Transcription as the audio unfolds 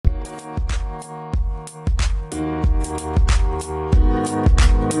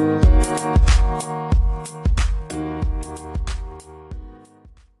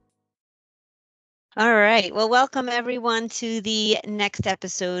right. Well, welcome everyone to the next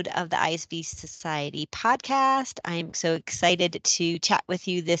episode of the ISV Society podcast. I'm so excited to chat with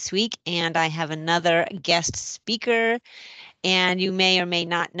you this week, and I have another guest speaker, and you may or may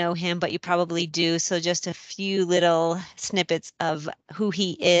not know him, but you probably do. So just a few little snippets of who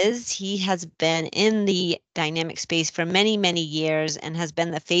he is. He has been in the dynamic space for many, many years and has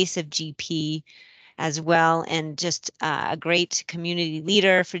been the face of GP as well, and just a great community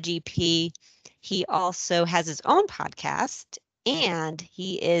leader for GP. He also has his own podcast, and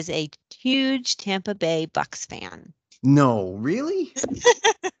he is a huge Tampa Bay Bucks fan. No, really?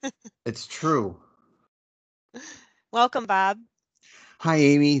 It's true. Welcome, Bob. Hi,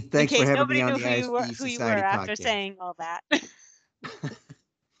 Amy. In Thanks for case having me nobody on knew the ISV who you were Society after podcast. saying all that.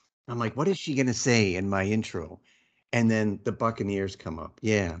 I'm like, what is she going to say in my intro? And then the Buccaneers come up.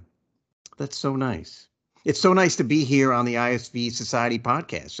 Yeah, that's so nice. It's so nice to be here on the ISV Society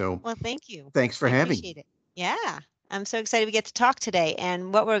podcast. So Well, thank you. thanks for I having appreciate me. it. Yeah. I'm so excited we get to talk today.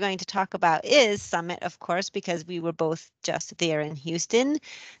 And what we're going to talk about is Summit, of course, because we were both just there in Houston.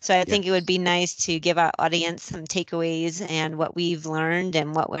 So I think it would Yes. be nice to give our audience some takeaways and what we've learned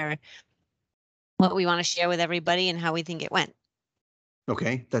and what we want to share with everybody and how we think it went.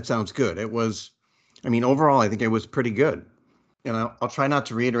 Okay, that sounds good. Overall, I think it was pretty good. And I'll try not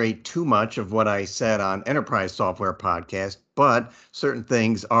to reiterate too much of what I said on Enterprise Software Podcast, but certain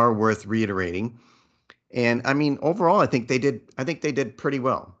things are worth reiterating. And overall, I think they did pretty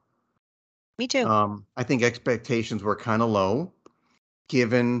well. Me too. I think expectations were kind of low,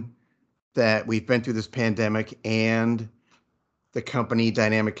 given that we've been through this pandemic and the company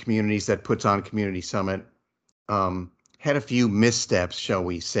Dynamic Communities that puts on Community Summit had a few missteps, shall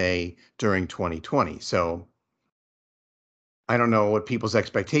we say, during 2020. So I don't know what people's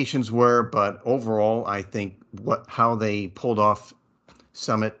expectations were, but overall, I think how they pulled off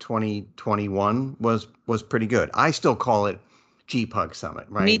Summit 2021 was pretty good. I still call it GPUG Summit,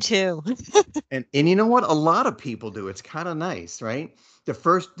 right? Me too. And you know what? A lot of people do. It's kind of nice, right?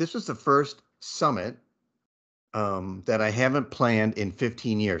 This was the first summit that I haven't planned in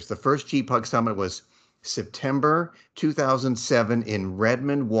 15 years. The first GPUG Summit was September 2007 in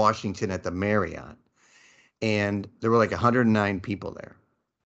Redmond, Washington at the Marriott. And there were like 109 people there.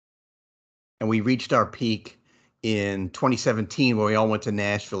 And we reached our peak in 2017 where we all went to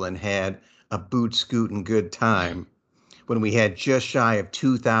Nashville and had a boot scooting good time when we had just shy of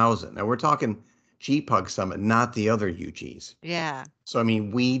 2,000. Now we're talking GPUG Summit, not the other UGs. Yeah. So,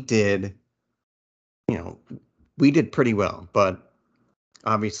 we did pretty well, but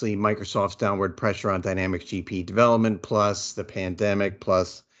obviously Microsoft's downward pressure on Dynamics GP development, plus the pandemic,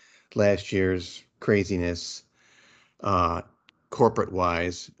 plus last year's craziness,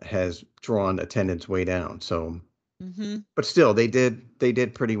 corporate-wise, has drawn attendance way down. So, but still, they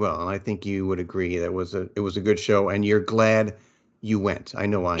did pretty well, and I think you would agree that it was a good show, and you're glad you went. I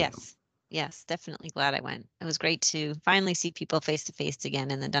know I am. Yes, definitely glad I went. It was great to finally see people face to face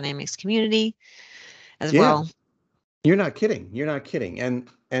again in the Dynamics community as well. You're not kidding. You're not kidding. And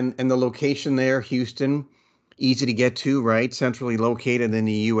the location there, Houston, easy to get to, right? Centrally located in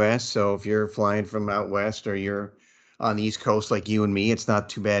the US. So if you're flying from out west or you're on the East Coast like you and me, it's not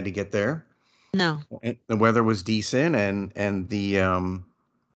too bad to get there. No. And the weather was decent, and the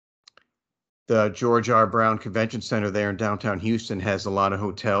George R. Brown Convention Center there in downtown Houston has a lot of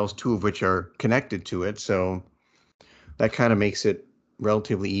hotels, two of which are connected to it. So that kind of makes it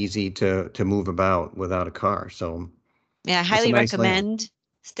relatively easy to move about without a car. So yeah, I it's a highly nice layout. recommend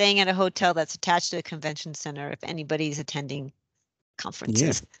staying at a hotel that's attached to a convention center if anybody's attending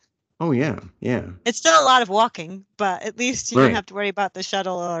conferences. Oh yeah. It's still a lot of walking, but at least you don't Right. have to worry about the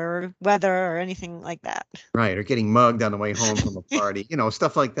shuttle or weather or anything like that. Right. Or getting mugged on the way home from a party,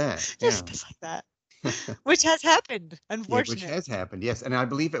 stuff like that. Just stuff like that. Which has happened, Yeah, which unfortunately. has happened. Yes. And I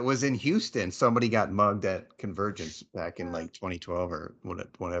believe it was in Houston. Somebody got mugged at Convergence back in like 2012 or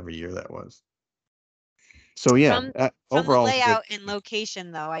whatever year that was. So yeah, From the overall it's good. layout and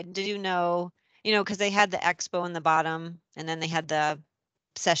location, though, I do know, because they had the expo in the bottom and then they had the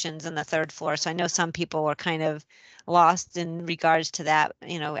sessions on the third floor. So I know some people were kind of lost in regards to that,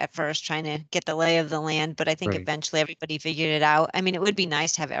 at first trying to get the lay of the land, but I think Right. eventually everybody figured it out. I mean, it would be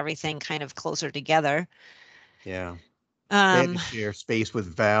nice to have everything kind of closer together. Yeah. They had to share space with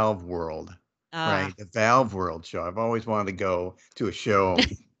Valve World. Right. The Valve World show. I've always wanted to go to a show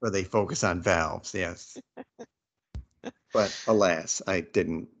where they focus on valves. Yes. But alas, I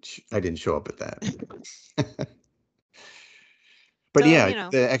didn't show up at that. But So, yeah,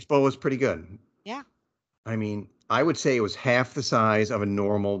 the expo was pretty good. Yeah. I would say it was half the size of a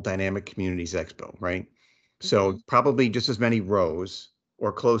normal Dynamic Communities Expo, right? So probably just as many rows,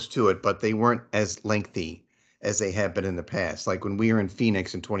 or close to it, but they weren't as lengthy as they have been in the past. Like when we were in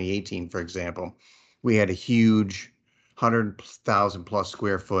Phoenix in 2018, for example, we had a huge 100,000 plus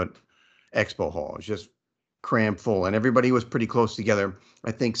square foot expo hall. It was just crammed full, and everybody was pretty close together.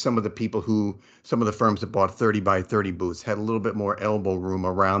 I think some of the firms that bought 30 by 30 booths had a little bit more elbow room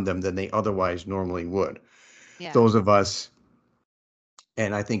around them than they otherwise normally would. Yeah. Those of us,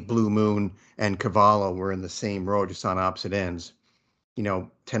 and I think Blue Moon and Cavallo were in the same row, just on opposite ends,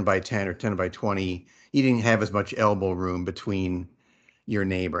 10 by 10 or 10 by 20. You didn't have as much elbow room between your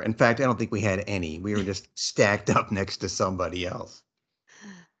neighbor. In fact, I don't think we had any. We were just stacked up next to somebody else.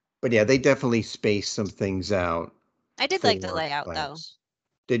 But yeah, they definitely spaced some things out I did like the for layout though. class.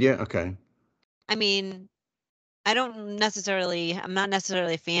 Did you? Okay. I mean, I'm not necessarily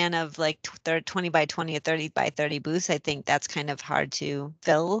a fan of like 20 by 20 or 30 by 30 booths. I think that's kind of hard to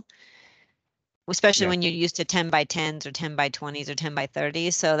fill, especially Yeah. when you're used to 10 by 10s or 10 by 20s or 10 by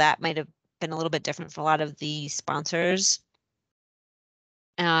 30s. So that might have been a little bit different for a lot of the sponsors.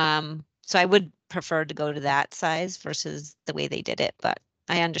 So I would prefer to go to that size versus the way they did it, but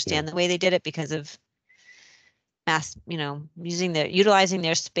I understand the way they did it because of utilizing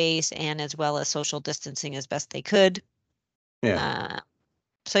their space and as well as social distancing as best they could. Yeah.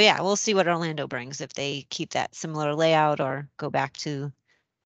 So yeah, we'll see what Orlando brings if they keep that similar layout or go back to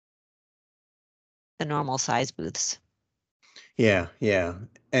the normal size booths. Yeah. Yeah.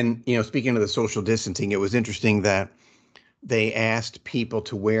 And, speaking of the social distancing, it was interesting that they asked people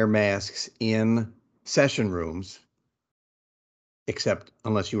to wear masks in session rooms, except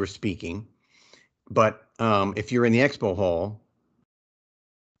unless you were speaking. But if you're in the expo hall,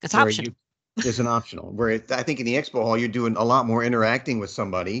 It's where optional. you there's an optional I think in the expo hall you're doing a lot more interacting with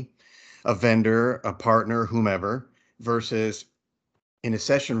somebody, a vendor, a partner, whomever, versus in a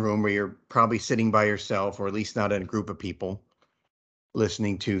session room where you're probably sitting by yourself, or at least not in a group of people,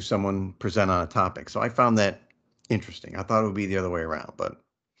 listening to someone present on a topic. So I found that interesting. I thought it would be the other way around, but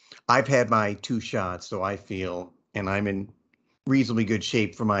I've had my 2 shots, so I feel, and I'm in reasonably good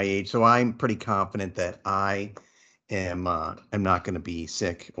shape for my age. So I'm pretty confident that I'm not going to be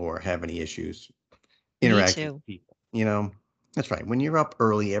sick or have any issues Me interacting too. with people. That's right. When you're up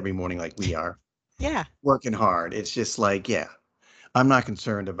early every morning like we are, Yeah. working hard, it's just like, yeah, I'm not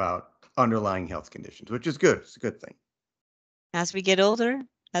concerned about underlying health conditions, which is good. It's a good thing. As we get older,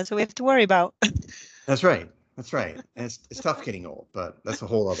 that's what we have to worry about. That's right. That's right. And it's tough getting old, but that's a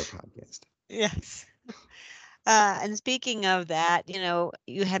whole other podcast. Yes. And speaking of that,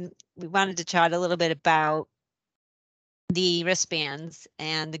 we wanted to chat a little bit about the wristbands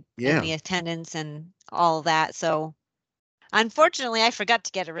and Yeah. the attendance and all that. So unfortunately, I forgot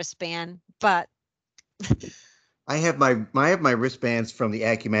to get a wristband, but I have my wristbands from the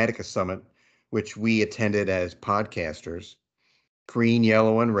Acumatica Summit, which we attended as podcasters, green,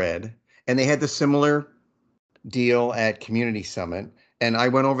 yellow, and red. And they had the similar deal at Community Summit. And I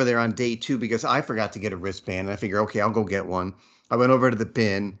went over there on day 2 because I forgot to get a wristband. And I figure, okay, I'll go get one. I went over to the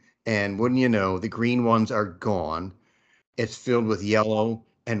bin, and wouldn't you know, the green ones are gone. It's filled with yellow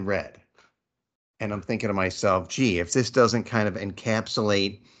and red. And I'm thinking to myself, gee, if this doesn't kind of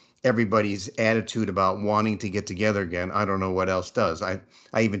encapsulate everybody's attitude about wanting to get together again, I don't know what else does. I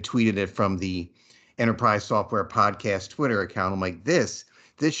even tweeted it from the Enterprise Software Podcast Twitter account. I'm like, this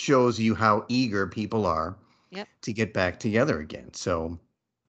shows you how eager people are yep, to get back together again. So,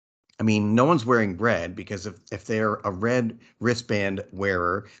 I mean, no one's wearing red because if they're a red wristband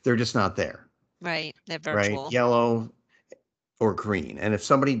wearer, they're just not there, right. They're right? virtual. Yellow or green. And if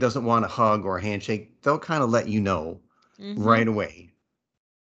somebody doesn't want a hug or a handshake, they'll kind of let you know Hmm. right away.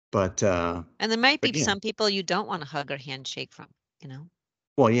 But And there might be but yeah, some people you don't want to hug or handshake from, you know?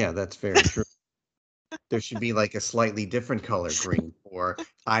 well, yeah, that's very true. There should be like a slightly different color green, or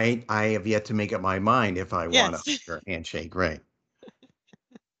I have yet to make up my mind if I want a Yes. hug or a handshake, right?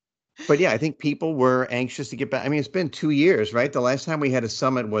 But yeah, I think people were anxious to get back. I mean, it's been 2 years, right? The last time we had a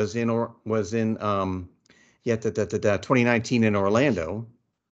summit was in 2019 in Orlando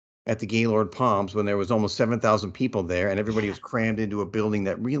at the Gaylord Palms, when there was almost 7,000 people there, and everybody Yeah. was crammed into a building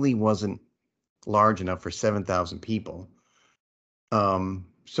that really wasn't large enough for 7,000 people.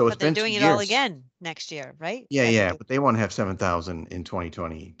 So it's But they're been doing two it all years. again next year, right? Yeah, They're yeah, do but they won't have 7,000 in You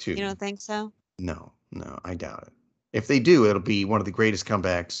 2022. don't think so? No, no, I doubt it. If they do, it'll be one of the greatest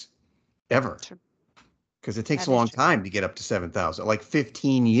comebacks ever, True. because it takes That a is long true. time to get up to 7,000, like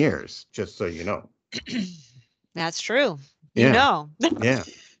 15 years, just so you know. That's true. You Yeah, know. yeah.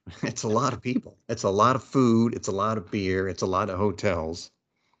 It's a lot of people. It's a lot of food. It's a lot of beer. It's a lot of hotels.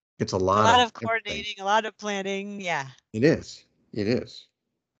 It's a A lot lot of of everything. coordinating, a lot of planning. Yeah. It is. It is.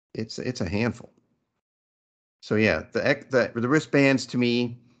 It's a handful. So yeah, the wristbands to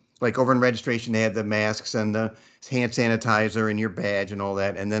me, like over in registration, they had the masks and the hand sanitizer and your badge and all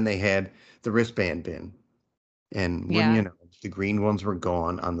that, and then they had the wristband bin. And wouldn't you Yeah, know, the green ones were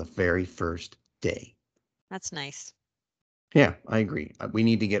gone on the very first day. that's nice. Yeah, I agree. We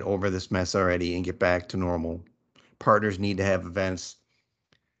need to get over this mess already and get back to normal. Partners need to have events.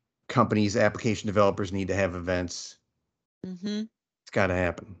 Companies, application developers need to have events. Hmm. It's got to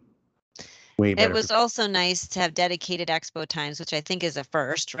happen. Way It better for. was also nice to have dedicated expo times, which I think is a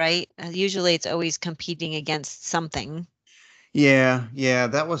first, right? Usually it's always competing against something. Yeah, yeah,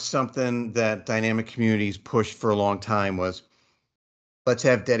 that was something that dynamic communities pushed for a long time was let's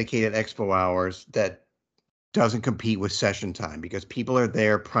have dedicated expo hours that doesn't compete with session time because people are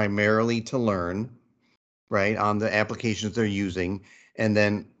there primarily to learn, right, on the applications they're using, and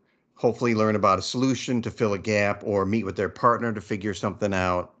then hopefully learn about a solution to fill a gap or meet with their partner to figure something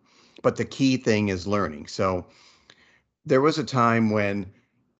out. But the key thing is learning. So there was a time when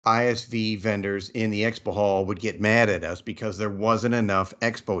ISV vendors in the expo hall would get mad at us because there wasn't enough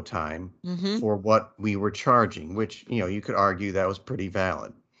expo time Hmm. for what we were charging, which, you could argue that was pretty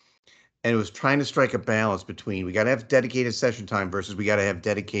valid. And it was trying to strike a balance between we got to have dedicated session time versus we got to have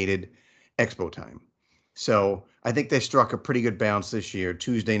dedicated expo time. So I think they struck a pretty good balance this year.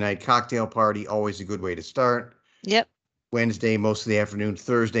 Tuesday night cocktail party, always a good way to start. Yep. Wednesday, most of the afternoon.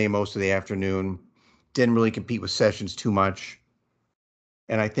 Thursday, most of the afternoon. Didn't really compete with sessions too much.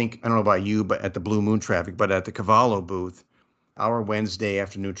 And I think, I don't know about you, but at the Blue Moon traffic, but at the Cavallo booth, our Wednesday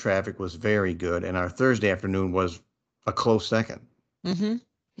afternoon traffic was very good. And our Thursday afternoon was a close second. Hmm.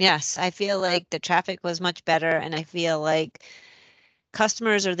 Yes, I feel like the traffic was much better, and I feel like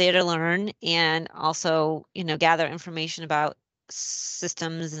customers are there to learn and also, gather information about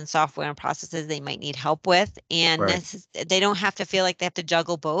systems and software and processes they might need help with. And Right. they don't have to feel like they have to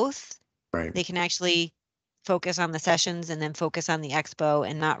juggle both. Right. They can actually focus on the sessions and then focus on the expo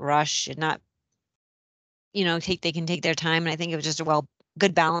and not rush and not, they can take their time. And I think it was just a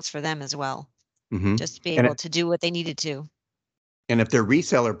good balance for them as well, Mm-hmm. just to be And able to do what they needed to. And if their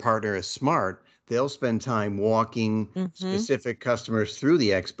reseller partner is smart, they'll spend time walking Hmm. specific customers through the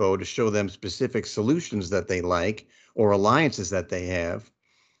expo to show them specific solutions that they like or alliances that they have.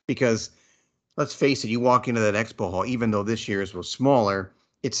 Because let's face it, you walk into that expo hall, even though this year's was smaller,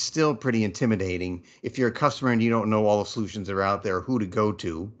 it's still pretty intimidating. If you're a customer and you don't know all the solutions that are out there, who to go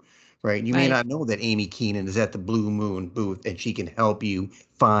to, right? You may Right. not know that Amy Keenan is at the Blue Moon booth and she can help you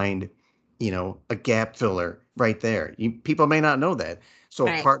find, a gap filler right there. People may not know that. So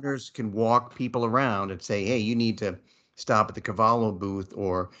if Right. partners can walk people around and say, hey, you need to stop at the Cavallo booth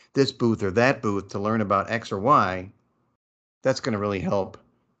or this booth or that booth to learn about X or Y, that's going to really help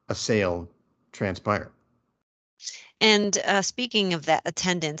a sale transpire. And speaking of that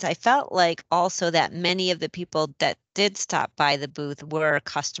attendance, I felt like also that many of the people that did stop by the booth were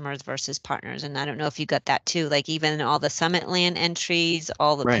customers versus partners. And I don't know if you got that too. Like even all the Summit Land entries,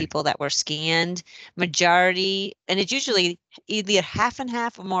 all the Right. people that were scanned, majority, and it's usually either half and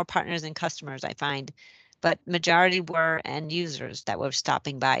half or more partners and customers, I find. But majority were end users that were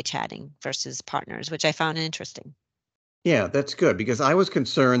stopping by chatting versus partners, which I found interesting. Yeah, that's good because I was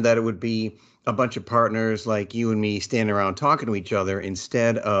concerned that it would be a bunch of partners like you and me standing around talking to each other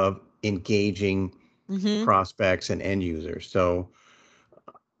instead of engaging Hmm. prospects and end users. So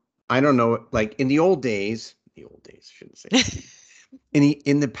I don't know, like in the old days, I shouldn't say that.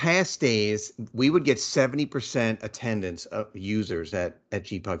 In the past days, we would get 70% attendance of users at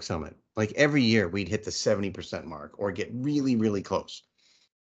GPUG Summit. Like every year, we'd hit the 70% mark or get really, really close.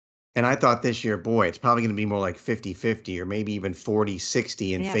 And I thought this year, boy, it's probably going to be more like 50-50 or maybe even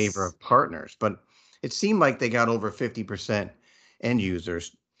 40-60 in favor Yes. of partners. But it seemed like they got over 50% end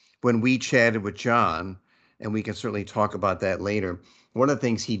users. When we chatted with John, and we can certainly talk about that later, one of the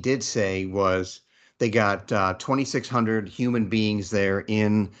things he did say was they got 2,600 human beings there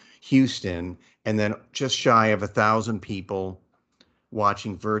in Houston, and then just shy of 1,000 people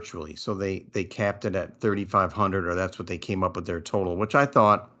watching virtually. So they capped it at 3,500, or that's what they came up with their total, which I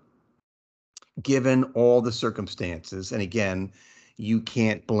thought given all the circumstances, and again, you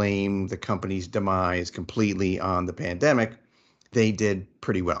can't blame the company's demise completely on the pandemic, they did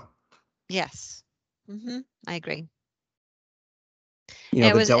pretty well. Yes. I agree. You know,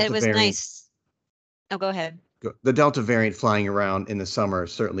 It the was it Delta was variant, nice. Oh, go ahead. the Delta variant flying around in the summer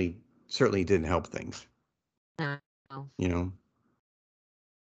certainly didn't help things, No. you know.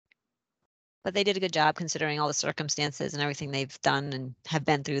 But they did a good job considering all the circumstances and everything they've done and have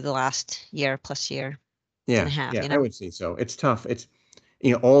been through the last year plus year and Yeah, a half, yeah, I would say so. It's tough. It's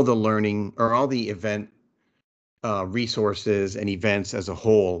all the learning or all the event resources and events as a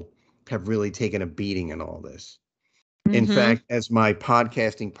whole have really taken a beating in all this. In Mm-hmm. fact, as my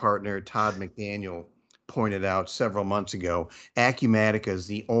podcasting partner, Todd McDaniel, pointed out several months ago, Acumatica is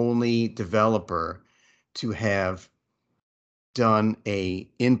the only developer to have done a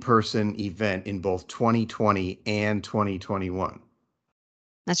in-person event in both 2020 and 2021.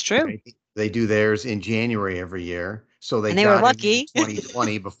 That's true. Right? They do theirs in January every year. So they And they were got it into lucky.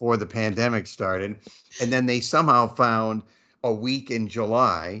 2020 before the pandemic started. And then they somehow found a week in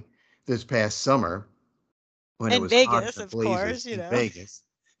July this past summer when it In was hot in Vegas, the of blazes course, you in know. Vegas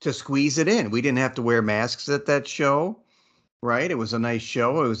to squeeze it in. We didn't have to wear masks at that show, right? It was a nice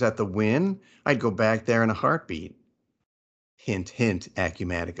show. It was at the Wynn. I'd go back there in a heartbeat. Hint, hint,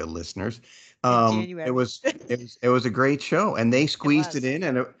 Acumatica listeners. In It January. was it was a great show, and they It squeezed it was.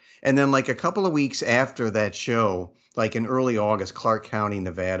 in, and then like a couple of weeks after that show, like in early August, Clark County,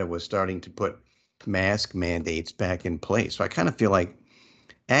 Nevada, was starting to put mask mandates back in place. So I kind of feel like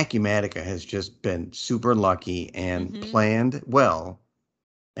Acumatica has just been super lucky and Mm-hmm. planned well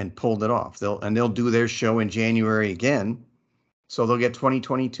and pulled it off. They'll do their show in January again, so they'll get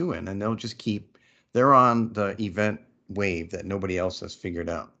 2022 in, and they'll just keep. They're on the event wave that nobody else has figured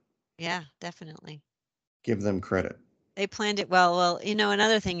out. Yeah, definitely. Give them credit. They planned it well. Well,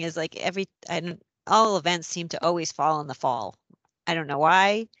 another thing is like I don't all events seem to always fall in the fall. I don't know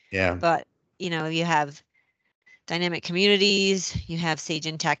why, Yeah, but you have Dynamic Communities, you have Sage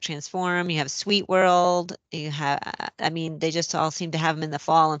Intact Transform, you have Sweet World, you have I mean, they just all seem to have them in the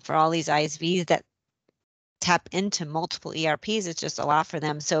fall, and for all these ISVs that tap into multiple ERPs, it's just a lot for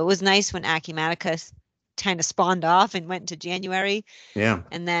them. So it was nice when Acumatica kind of spawned off and went into January, yeah,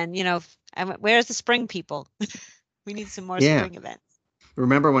 and then, I went, where's the spring people? We need some more yeah. spring events.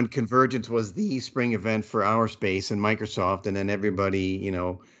 Remember when Convergence was the spring event for our space and Microsoft, and then everybody,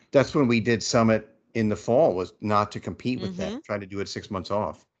 that's when we did Summit in the fall, was not to compete with Mm-hmm. that, try to do it 6 months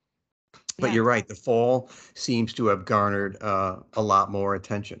off. But Yeah. you're right, the fall seems to have garnered a lot more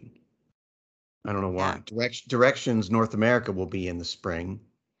attention. I don't know Yeah. why. Directions North America will be in the spring,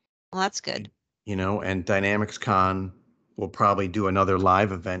 Well, that's good. and Dynamics Con will probably do another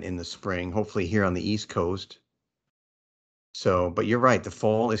live event in the spring, hopefully here on the East Coast. So, but you're right, the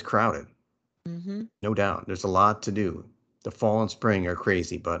fall is crowded. Mm-hmm. No doubt. There's a lot to do. The fall and spring are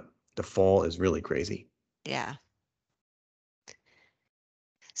crazy, but the fall is really crazy. Yeah.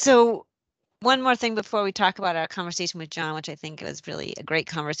 So one more thing before we talk about our conversation with John, which I think was really a great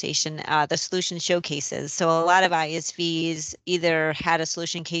conversation, the solution showcases. So a lot of ISVs either had a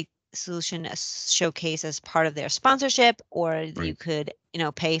solution showcase as part of their sponsorship, or you Right. could,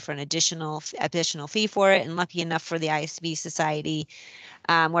 pay for an additional fee for it. And lucky enough for the ISV Society,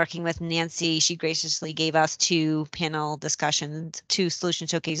 working with Nancy, she graciously gave us two solution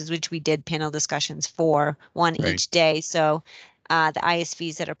showcases, which we did panel discussions for, one Right. each day. So the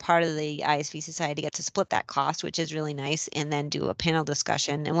ISVs that are part of the ISV Society get to split that cost, which is really nice, and then do a panel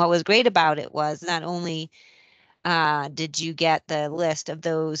discussion. And what was great about it was not only did you get the list of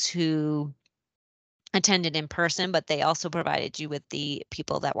those who attended in person, but they also provided you with the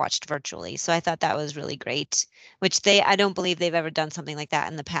people that watched virtually. So I thought that was really great, which I don't believe they've ever done something like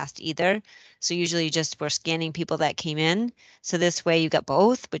that in the past either. So usually just we're scanning people that came in. So this way you got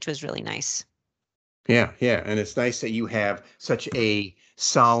both, which was really nice. Yeah, yeah. And it's nice that you have such a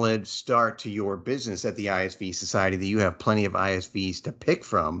solid start to your business at the ISV Society that you have plenty of ISVs to pick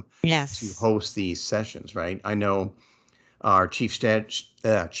from to Yes. host these sessions, right? I know our chief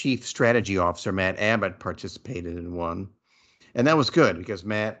strategy officer, Matt Abbott, participated in one. And that was good because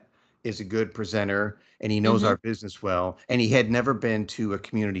Matt is a good presenter and he knows Mm-hmm. our business well. And he had never been to a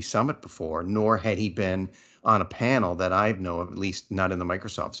community summit before, nor had he been on a panel that I know of, at least not in the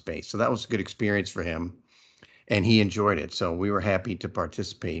Microsoft space. So that was a good experience for him and he enjoyed it. So we were happy to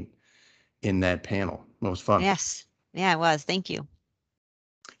participate in that panel. It was fun. Yes. Yeah, it was. Thank you.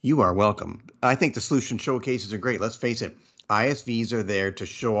 You are welcome. I think the solution showcases are great. Let's face it, ISVs are there to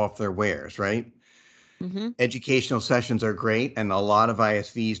show off their wares, right? Mm-hmm. Educational sessions are great, and a lot of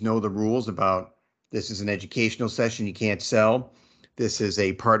ISVs know the rules about this is an educational session, you can't sell. This is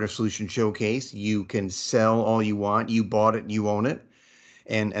a partner solution showcase. You can sell all you want. You bought it, you own it.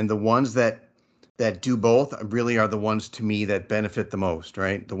 And the ones that do both really are the ones to me that benefit the most,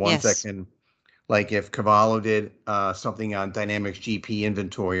 right? The ones that Yes. can, like if Cavallo did something on Dynamics GP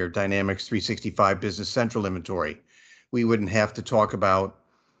inventory or Dynamics 365 Business Central inventory, we wouldn't have to talk about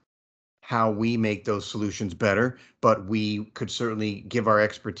how we make those solutions better, but we could certainly give our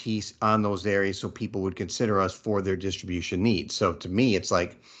expertise on those areas so people would consider us for their distribution needs. So to me, it's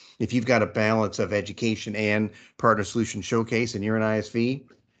like if you've got a balance of education and partner solution showcase and you're an ISV,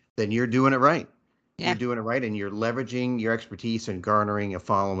 then you're doing it right. You're Yeah. doing it right and you're leveraging your expertise and garnering a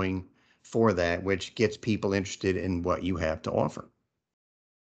following for that, which gets people interested in what you have to offer.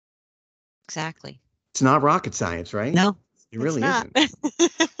 Exactly. It's not rocket science, right? No, It it's really not.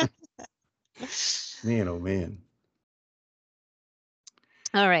 isn't. Man, oh man.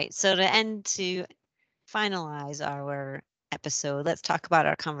 All right. So to finalize our episode, let's talk about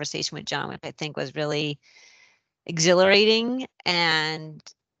our conversation with John, which I think was really exhilarating, and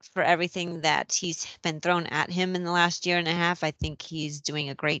for everything that he's been thrown at him in the last year and a half, I think he's doing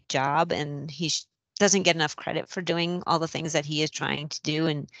a great job, and he doesn't get enough credit for doing all the things that he is trying to do.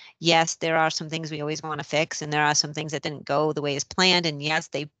 And yes, there are some things we always want to fix, and there are some things that didn't go the way as planned, and yes,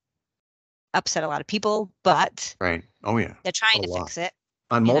 they upset a lot of people, but Right. Oh yeah. they're A trying to lot. fix it,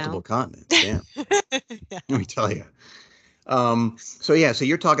 On you multiple know. continents. Yeah. Yeah. Let me tell you. So yeah, so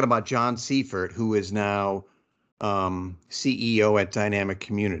you're talking about John Siefert, who is now CEO at Dynamic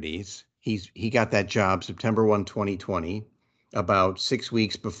Communities. He got that job September 1, 2020, about 6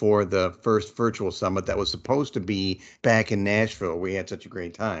 weeks before the first virtual summit that was supposed to be back in Nashville. We had such a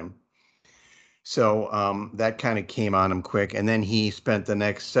great time. So that kind of came on him quick. And then he spent the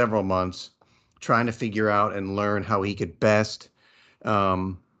next several months trying to figure out and learn how he could best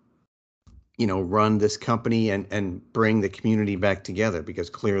um, run this company and bring the community back together, because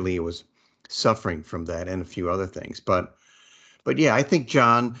clearly it was suffering from that and a few other things. But yeah, I think,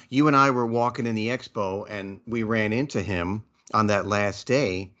 John, you and I were walking in the expo and we ran into him on that last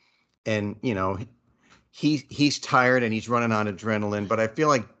day, and he's tired and he's running on adrenaline, but I feel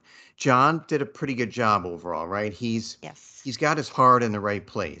like John did a pretty good job overall, right? Yes. He's got his heart in the right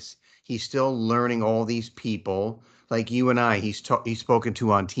place. He's still learning all these people, like you and I. He's spoken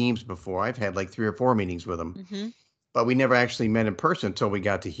to on Teams before. I've had like 3 or 4 meetings with him, Mm-hmm. but we never actually met in person until we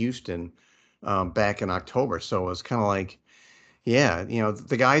got to Houston back in October. So it was kind of like, yeah,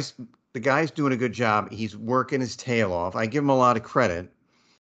 the guy's doing a good job. He's working his tail off. I give him a lot of credit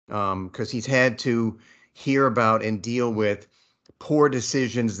because he's had to hear about and deal with poor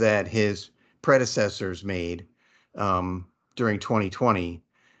decisions that his predecessors made during 2020,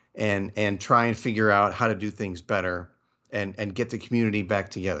 and try and figure out how to do things better and get the community back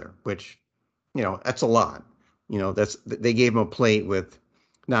together, which that's a lot. That's they gave him a plate with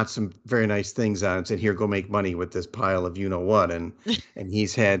not some very nice things on it and said, here, go make money with this pile of what, and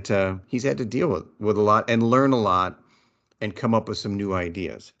he's had to deal with a lot and learn a lot and come up with some new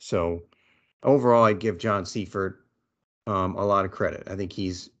ideas. So overall, I'd give John Siefert a lot of credit. I think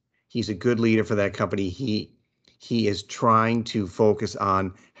he's a good leader for that company. He is trying to focus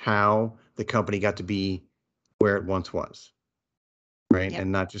on how the company got to be where it once was, right? Yep.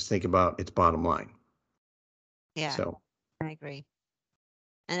 And not just think about its bottom line. Yeah, So I agree.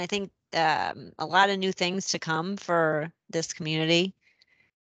 And I think a lot of new things to come for this community.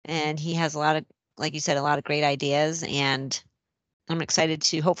 And he has a lot of, like you said, a lot of great ideas. And I'm excited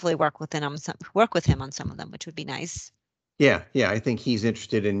to hopefully work with him on some of them, which would be nice. yeah, I think he's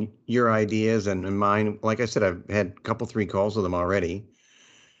interested in your ideas and mine. Like I said, I've had a couple, 3 calls with him already.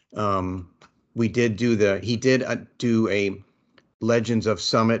 We did he did do a Legends of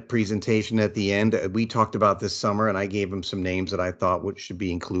Summit presentation at the end. We talked about this summer, and I gave him some names that I thought should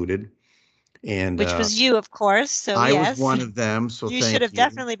be included. And Which was you, of course. So I was yes, one of them. So you should thank have you.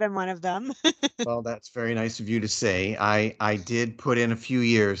 definitely been one of them. Well, that's very nice of you to say. I did put in a few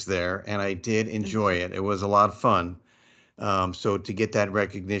years there, and I did enjoy it. It was a lot of fun. So to get that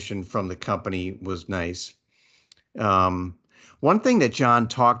recognition from the company was nice. Um, One thing that John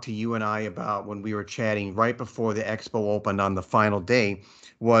talked to you and I about when we were chatting right before the expo opened on the final day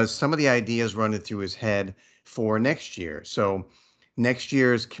was some of the ideas running through his head for next year. So next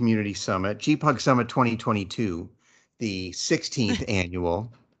year's Community Summit, GPUG Summit 2022, the 16th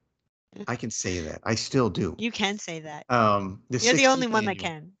annual. I can say that. I still do. You can say that. The You're the only 16th one that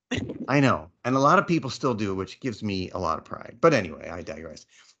annual. can. I know. And a lot of people still do, which gives me a lot of pride. But anyway, I digress.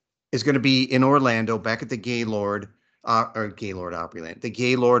 Is going to be in Orlando, back at the Gaylord Opryland, the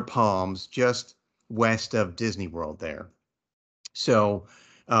Gaylord Palms, just west of Disney World there. So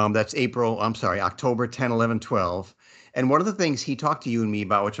that's October 10, 11, 12. And one of the things he talked to you and me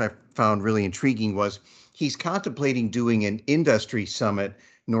about, which I found really intriguing, was he's contemplating doing an industry summit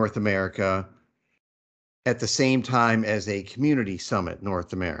North America at the same time as a community summit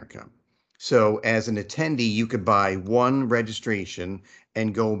North America. So as an attendee, you could buy one registration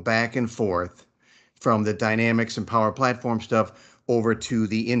and go back and forth from the dynamics and power platform stuff over to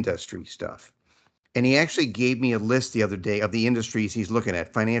the industry stuff. And he actually gave me a list the other day of the industries he's looking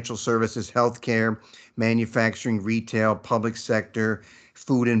at: financial services, healthcare, manufacturing, retail, public sector,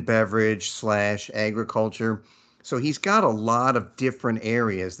 food and beverage / agriculture. So he's got a lot of different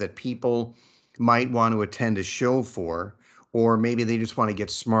areas that people might want to attend a show for, or maybe they just want to get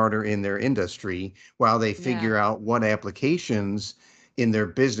smarter in their industry while they figure Yeah. out what applications in their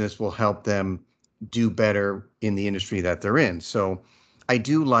business will help them do better in the industry that they're in. So I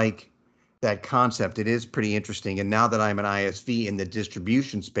do like that concept. It is pretty interesting. And now that I'm an ISV in the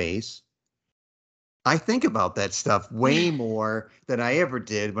distribution space, I think about that stuff way more than I ever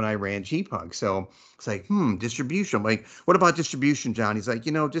did when I ran GPUG. So it's like, distribution. I'm like, what about distribution, John? He's like,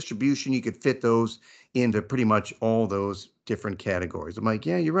 distribution, you could fit those into pretty much all those different categories. I'm like,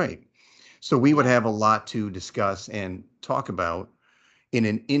 yeah, you're right. So we would Yep. have a lot to discuss and talk about in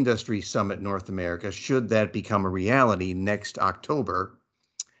an industry summit North America, should that become a reality next October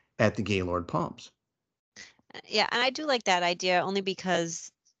at the Gaylord Palms. Yeah, and I do like that idea only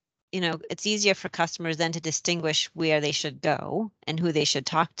because, it's easier for customers then to distinguish where they should go and who they should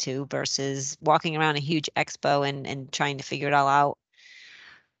talk to versus walking around a huge expo and trying to figure it all out.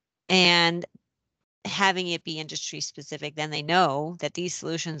 And having it be industry specific, then they know that these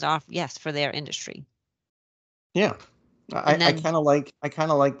solutions are, yes, for their industry. Yeah. And I then, kind of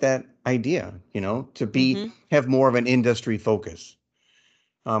like that idea, to mhm, have more of an industry focus.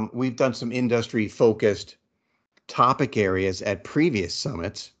 We've done some industry focused topic areas at previous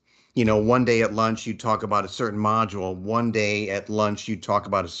summits. One day at lunch, you talk about a certain module. One day at lunch, you talk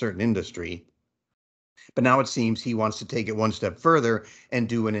about a certain industry. But now it seems he wants to take it one step further and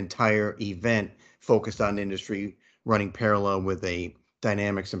do an entire event focused on industry, running parallel with a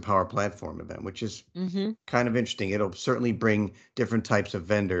Dynamics and Power Platform event, which is mhm, kind of interesting. It'll certainly bring different types of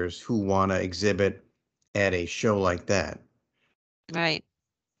vendors who want to exhibit at a show like that. right.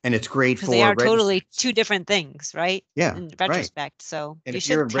 And it's great Because they for are totally registrants. two different things, right? Yeah, In right. retrospect, so And you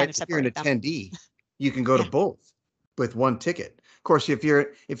should kind of if you're an separate them. attendee, you can go to Yeah, both with one ticket. Of course, if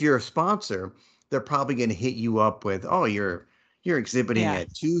you're a sponsor, they're probably going to hit you up with, "Oh, you're exhibiting yeah.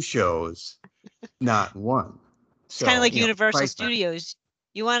 at two shows, not one." It's kind of So, like Universal price match. Studios.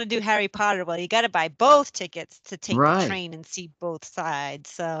 You want to do Harry Potter, well, you got to buy both tickets to take the Right, train and see both sides.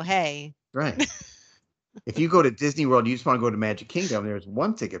 So, hey. right. If you go to Disney World, you just want to go to Magic Kingdom, there's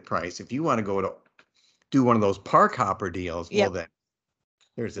one ticket price. If you want to go to do one of those park hopper deals, well, Yep. then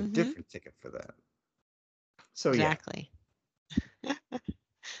there's a Hmm. different ticket for that. So yeah, Exactly.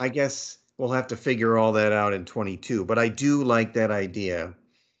 I guess we'll have to figure all that out in 22. But I do like that idea.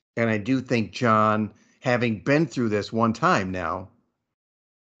 And I do think John, having been through this one time now,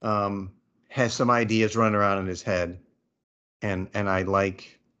 um, has some ideas running around in his head. And I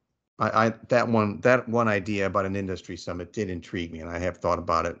like I that one idea about an industry summit did intrigue me, and I have thought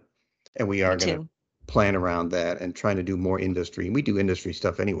about it. And we Me are going to too. plan around that and trying to do more industry. And we do industry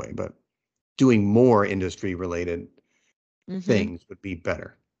stuff anyway, but doing more industry related Hmm. things would be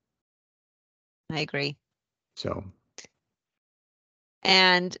better. I agree. So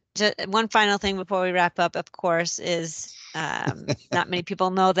And one final thing before we wrap up, of course, is not many people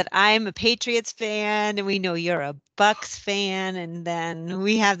know that I'm a Patriots fan, and we know you're a Bucks fan. And then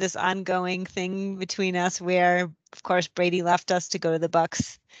we have this ongoing thing between us where, of course, Brady left us to go to the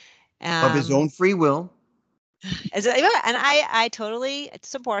Bucks. of his Um, own free will. yeah, and I totally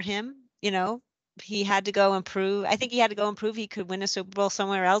support him. He had to go improve. I think he had to go improve. He could win a Super Bowl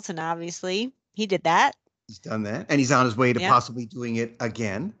somewhere else, and obviously he did that. He's done that. And he's on his way to Yeah. possibly doing it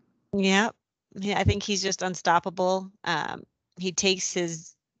again. Yeah. Yeah, I think he's just unstoppable. He takes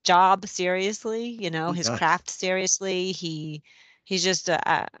his job seriously, He his does. craft seriously. He's just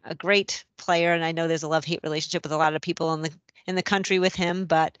a great player, and I know there's a love-hate relationship with a lot of people in the country with him,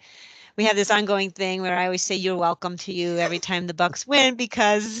 but we have this ongoing thing where I always say you're welcome to you every time the Bucks win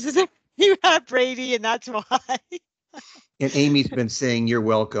because you have Brady, and that's why. And Amy's been saying you're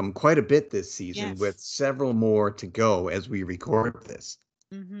welcome quite a bit this season, with Yes. several more to go as we record this.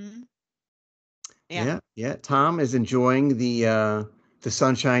 Hmm. Yeah, Yeah, yeah. Tom is enjoying the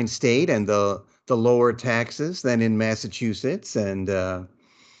Sunshine State and the lower taxes than in Massachusetts, I'm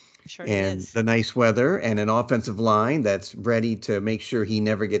sure he and is. the nice weather and an offensive line that's ready to make sure he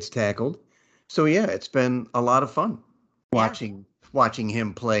never gets tackled. So yeah, it's been a lot of fun Yeah. watching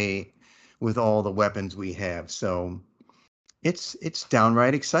him play with all the weapons we have. So it's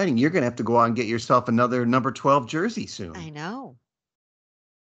downright exciting. You're gonna have to go out and get yourself another number 12 jersey soon. I know.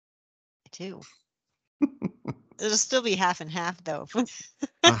 I do. It'll still be half and half though.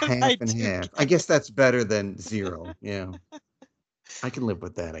 A half I and do half. I get guess it. that's better than zero. Yeah, I can live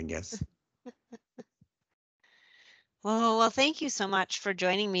with that, I guess. Well, thank you so much for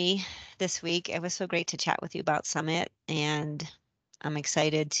joining me this week. It was so great to chat with you about Summit, and I'm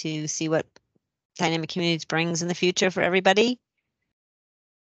excited to see what Dynamic Communities brings in the future for everybody.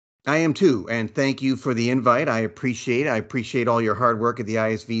 I am too, and thank you for the invite. I appreciate it. I appreciate all your hard work at the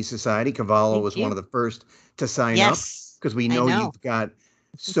ISV Society. Cavallo Thank was one you. of the first to sign up. Yes. because we I know know. you've got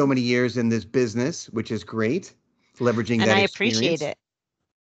so many years in this business, which is great, leveraging And that I appreciate experience. it.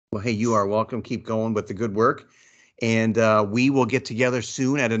 Well, hey, you are welcome. Keep going with the good work. And we will get together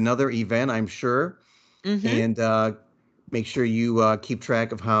soon at another event, I'm sure. Mm-hmm. And make sure you keep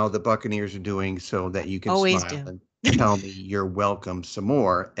track of how the Buccaneers are doing so that you can Always smile do. and tell me you're welcome some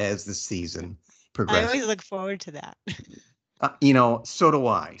more as the season I progresses. always look forward to that. So do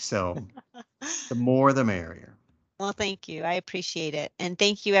I. So the more the merrier. Well, thank you. I appreciate it. And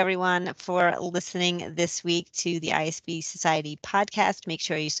thank you, everyone, for listening this week to the ISV Society podcast. Make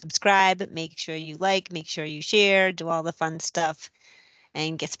sure you subscribe, make sure you like, make sure you share, do all the fun stuff,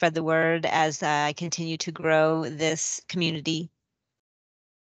 and get spread the word as I continue to grow this community.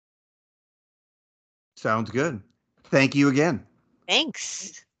 Sounds good. Thank you again.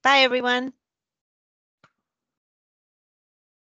 Thanks. Bye, everyone.